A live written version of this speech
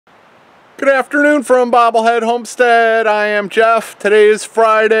Good afternoon from Bobblehead Homestead. I am Jeff. Today is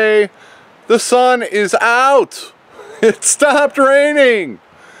Friday. The sun is out. It stopped raining.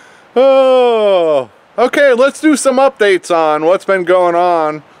 Oh, okay, let's do some updates on what's been going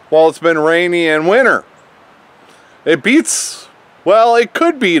on while it's been rainy and winter. It beats, well, it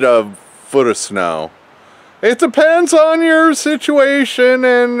could beat a foot of snow. It depends on your situation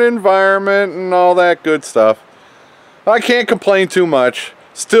and environment and all that good stuff. I can't complain too much.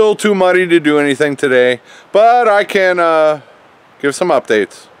 Still too muddy to do anything today, but I can give some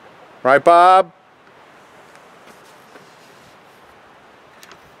updates. Right, Bob?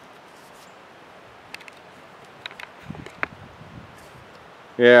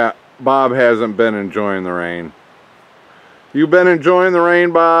 Yeah, Bob hasn't been enjoying the rain. You been enjoying the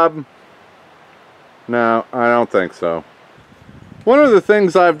rain, Bob? No, I don't think so. One of the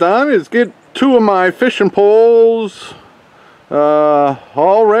things I've done is get two of my fishing poles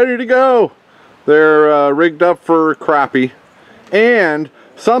all ready to go. They're rigged up for crappie. And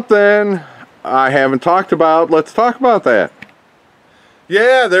something I haven't talked about, let's talk about that.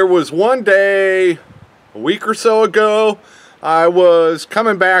 Yeah, there was one day a week or so ago, I was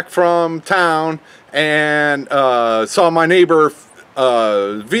coming back from town and saw my neighbor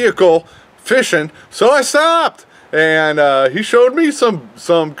vehicle fishing, so I stopped. And he showed me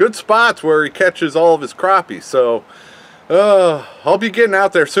some good spots where he catches all of his crappie. So I'll be getting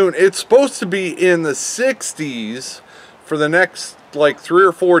out there soon. It's supposed to be in the 60s for the next like 3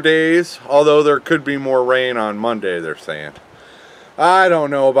 or 4 days, although there could be more rain on Monday, they're saying. I don't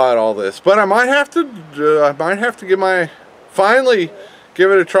know about all this, but I might have to finally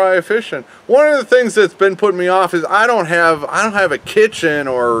give it a try of fishing. One of the things that's been putting me off is I don't have a kitchen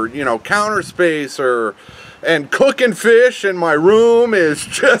or, you know, counter space, and cooking fish in my room is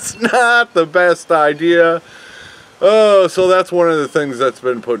just not the best idea. Oh, so that's one of the things that's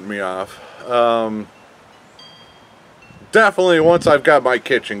been putting me off. Definitely once I've got my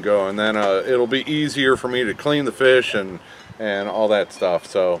kitchen going, then it'll be easier for me to clean the fish and all that stuff.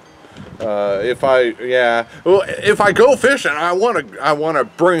 So if I go fishing, I want to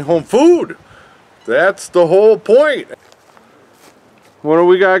bring home food. That's the whole point. What do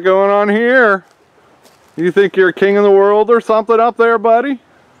we got going on here? You think you're king of the world or something up there, buddy?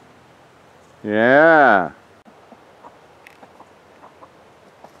 Yeah.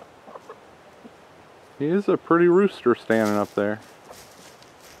 He is a pretty rooster standing up there.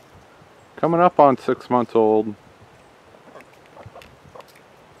 Coming up on 6 months old.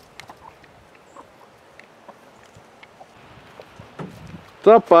 What's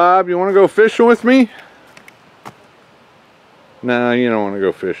up, Bob? You want to go fishing with me? No, you don't want to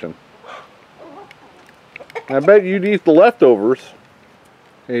go fishing. I bet you'd eat the leftovers.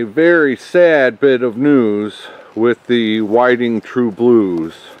 A very sad bit of news with the whiting true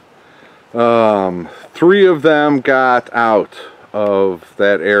blues. 3 of them got out of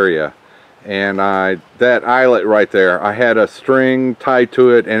that area, and that eyelet right there, I had a string tied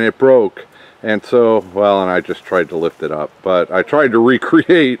to it and it broke, and so, well, and I just tried to lift it up, but I tried to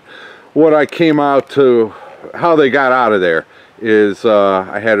recreate what I came out to, how they got out of there. Is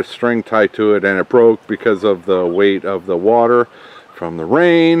I had a string tied to it and it broke because of the weight of the water from the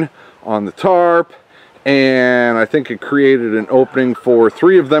rain on the tarp, and I think it created an opening for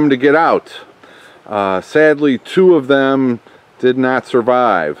 3 of them to get out. Sadly, 2 of them did not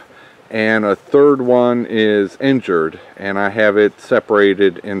survive, and a 3rd one is injured, and I have it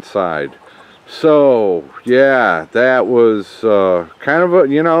separated inside. So yeah, that was kind of a,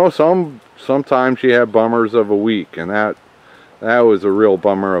 you know, sometimes you have bummers of a week, and that was a real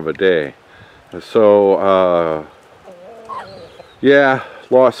bummer of a day. So yeah,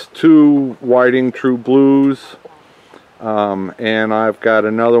 lost 2 whiting true blues, and I've got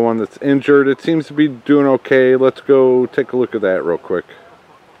another one that's injured. It seems to be doing okay. Let's go take a look at that real quick.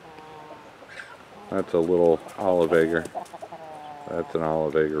 That's a little olive egger. That's an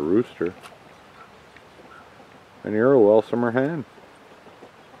olive egger rooster. And you're a Welsumer hen.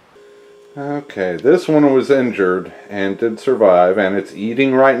 Okay, this one was injured and did survive, and it's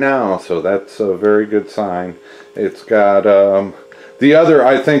eating right now, so that's a very good sign. It's got the other,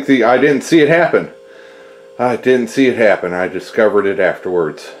 I didn't see it happen. I didn't see it happen. I discovered it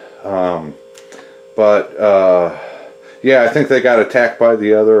afterwards. Yeah, I think they got attacked by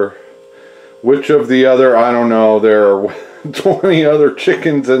the other. Which of the other, I don't know. There are 20 other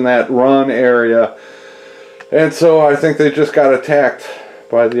chickens in that run area, and so I think they just got attacked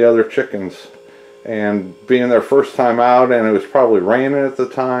by the other chickens, and being their first time out, and it was probably raining at the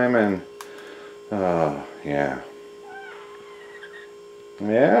time, and yeah.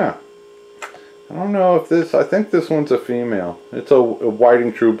 I don't know if this, I think this one's a female. It's a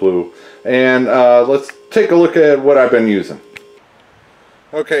whiting true blue. And let's take a look at what I've been using.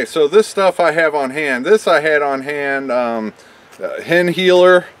 Okay, so this stuff I have on hand. This I had on hand, hen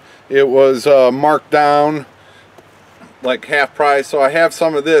healer. It was marked down like half price, so I have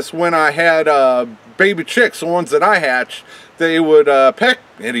some of this. When I had baby chicks, the ones that I hatched, they would peck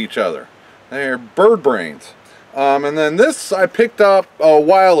at each other. They're bird brains. And then this I picked up a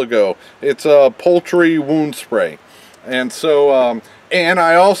while ago. It's a poultry wound spray. And so, and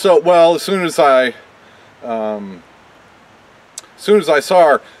I also, well, as soon as I saw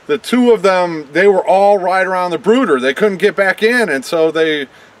her, the two of them, they were all right around the brooder. They couldn't get back in, and so they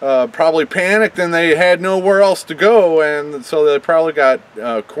probably panicked and they had nowhere else to go, and so they probably got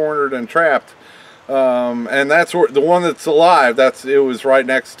cornered and trapped. And that's where the one that's alive, it was right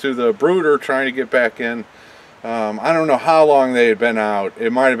next to the brooder trying to get back in. I don't know how long they had been out.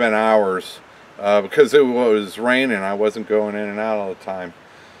 It might have been hours because it was raining. I wasn't going in and out all the time.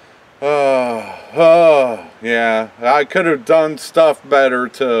 Yeah, I could have done stuff better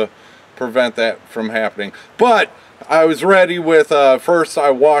to prevent that from happening. But I was ready with, first I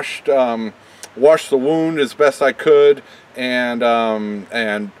washed the wound as best I could, and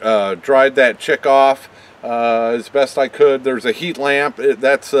dried that chick off as best I could. There's a heat lamp.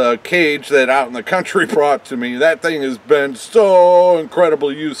 That's a cage that out in the country brought to me. That thing has been so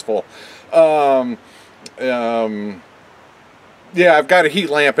incredibly useful. Yeah, I've got a heat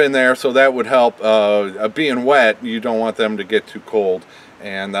lamp in there, so that would help. Being wet, you don't want them to get too cold,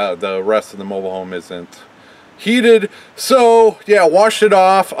 and the rest of the mobile home isn't heated. So yeah, washed it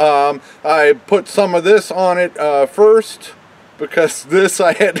off. I put some of this on it first, because this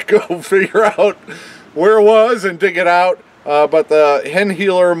I had to go figure out where it was and dig it out. But the hen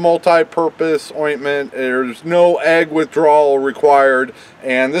healer multi-purpose ointment, there's no egg withdrawal required,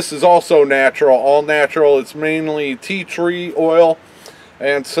 and this is also natural, all natural. It's mainly tea tree oil,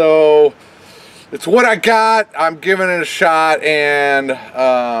 and so it's what I got. I'm giving it a shot, and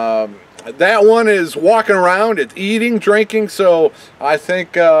that one is walking around, it's eating, drinking, so I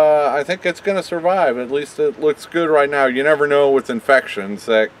think it's going to survive. At least it looks good right now. You never know with infections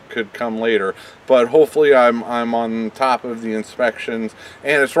that could come later, but hopefully I'm on top of the inspections,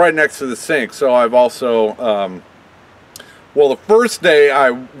 and it's right next to the sink. So I've also well, the first day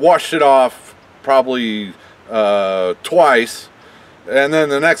I washed it off probably twice, and then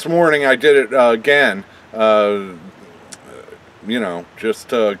the next morning I did it again, you know, just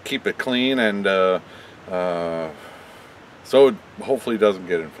to keep it clean, and so it hopefully doesn't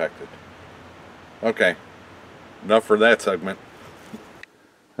get infected. Okay, enough for that segment.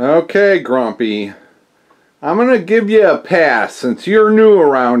 Okay, Grumpy, I'm gonna give you a pass since you're new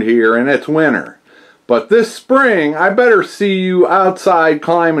around here and it's winter, but this spring I better see you outside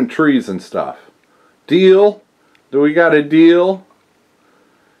climbing trees and stuff. Deal? Do we got a deal?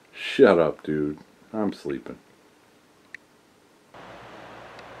 Shut up, dude. I'm sleeping.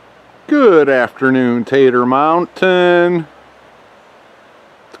 Good afternoon, Tater Mountain.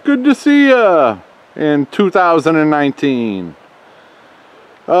 It's good to see ya in 2019.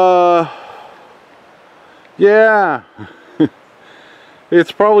 Yeah.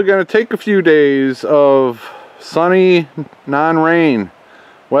 It's probably going to take a few days of sunny, non-rain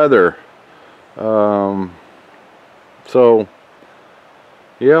weather. So,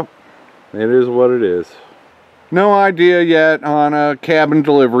 yep, it is what it is. No idea yet on a cabin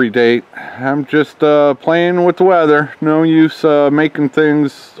delivery date. I'm just playing with the weather. No use making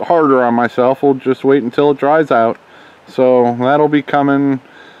things harder on myself. We'll just wait until it dries out. So that'll be coming.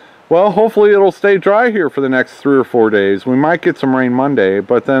 Well, hopefully it'll stay dry here for the next 3 or 4 days. We might get some rain Monday,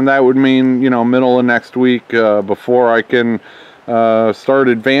 but then that would mean, you know, middle of next week before I can start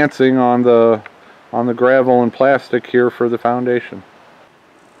advancing on the gravel and plastic here for the foundation.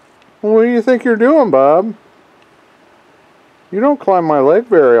 What do you think you're doing, Bob? You don't climb my leg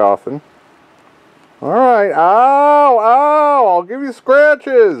very often. Alright, ow, ow, I'll give you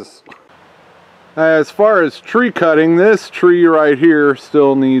scratches. As far as tree cutting, this tree right here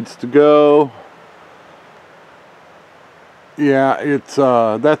still needs to go. Yeah, it's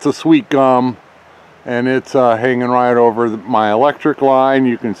that's a sweet gum, and it's hanging right over my electric line.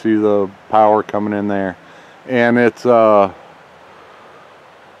 You can see the power coming in there, and it's not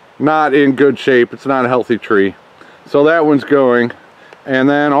in good shape. It's not a healthy tree. So that one's going. And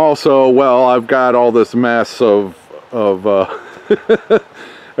then also, well, I've got all this mess of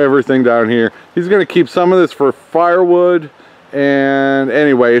everything down here. He's going to keep some of this for firewood, and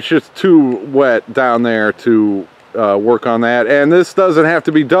anyway, it's just too wet down there to work on that. And this doesn't have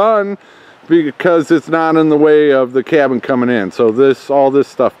to be done because it's not in the way of the cabin coming in, so all this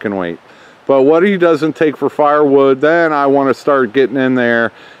stuff can wait. But what he doesn't take for firewood, then I want to start getting in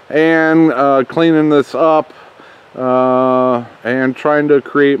there and cleaning this up and trying to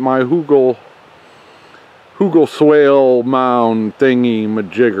create my hugel swale mound thingy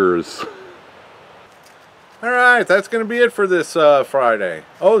majiggers. Alright, that's going to be it for this Friday.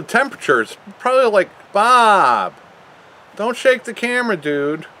 Oh, the temperature's probably like, Bob, don't shake the camera,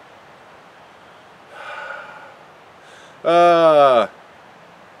 dude. That's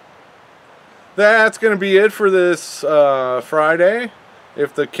going to be it for this Friday.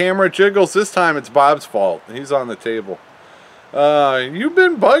 If the camera jiggles this time, it's Bob's fault. He's on the table. You've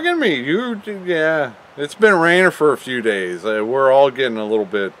been bugging me. Yeah, it's been raining for a few days. We're all getting a little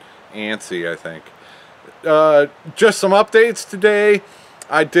bit antsy, I think. Just some updates today.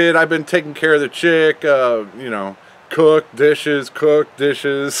 I've been taking care of the chick, you know, cook dishes.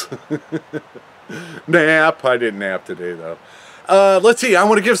 Nap. I didn't nap today though. Let's see, I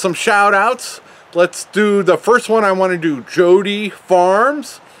want to give some shout outs. Let's do the first one. I want to do Jody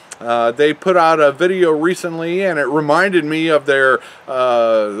Farms. They put out a video recently and it reminded me of their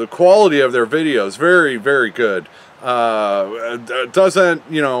the quality of their videos. Very, very good. Doesn't,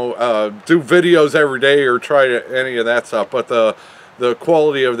 you know, do videos every day or try any of that stuff, but the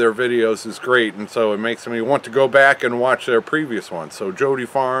quality of their videos is great, and so it makes me want to go back and watch their previous ones. So Jody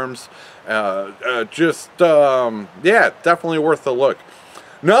Farms, yeah, definitely worth the look.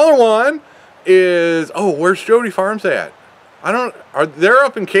 Another one is, oh, where's Jody Farms at? They're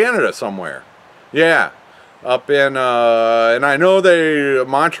up in Canada somewhere. Yeah, up in and I know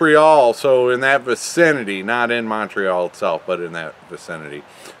Montreal, so in that vicinity, not in Montreal itself, but in that vicinity.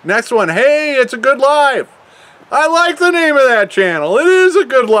 Next one, hey, It's a Good Life. I like the name of that channel. It is a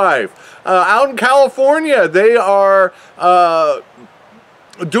good life. Out in California, they are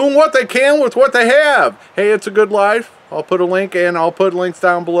doing what they can with what they have. Hey, It's a Good Life. I'll put a link, and I'll put links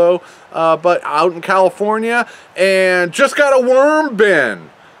down below. But out in California, and just got a worm bin.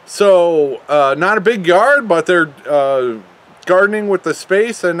 So, not a big yard, but they're gardening with the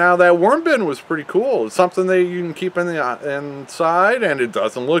space, and now that worm bin was pretty cool. It's something that you can keep in the inside, and it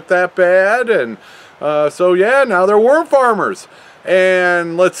doesn't look that bad, and so yeah, now they're worm farmers.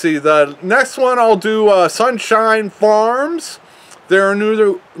 And let's see, the next one I'll do Sunshine Farms. They're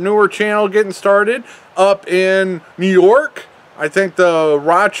a newer channel getting started up in New York. I think the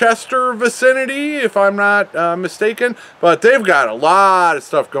Rochester vicinity, if I'm not mistaken. But they've got a lot of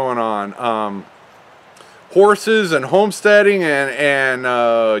stuff going on. Horses and homesteading and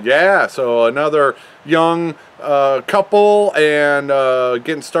yeah, so another young couple and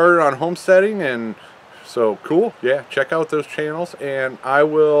getting started on homesteading, and so cool. Yeah, check out those channels, and I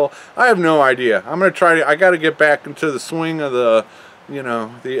have no idea. I'm gonna try to, I gotta get back into the swing of the, you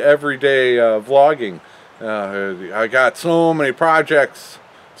know, the everyday vlogging. I got so many projects,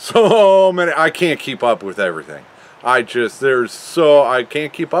 so many, I can't keep up with everything. I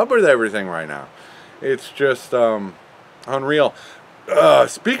can't keep up with everything right now. It's just unreal.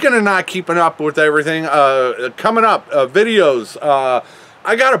 Speaking of not keeping up with everything, coming up, videos,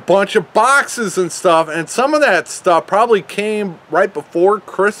 I got a bunch of boxes and stuff, and some of that stuff probably came right before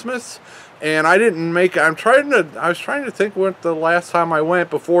Christmas, and I didn't make it. I was trying to think what the last time I went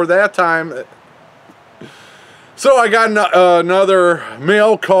before that time. So I got another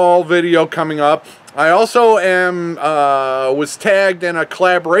mail call video coming up. I also was tagged in a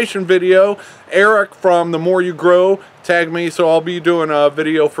collaboration video. Eric from The More You Grow tagged me, so I'll be doing a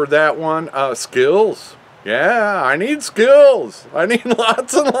video for that one. Skills. Yeah, I need skills. I need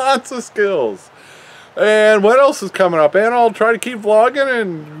lots and lots of skills. And what else is coming up? And I'll try to keep vlogging,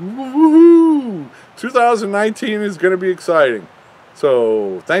 and woohoo! 2019 is going to be exciting.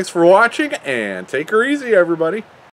 So, thanks for watching, and take her easy, everybody.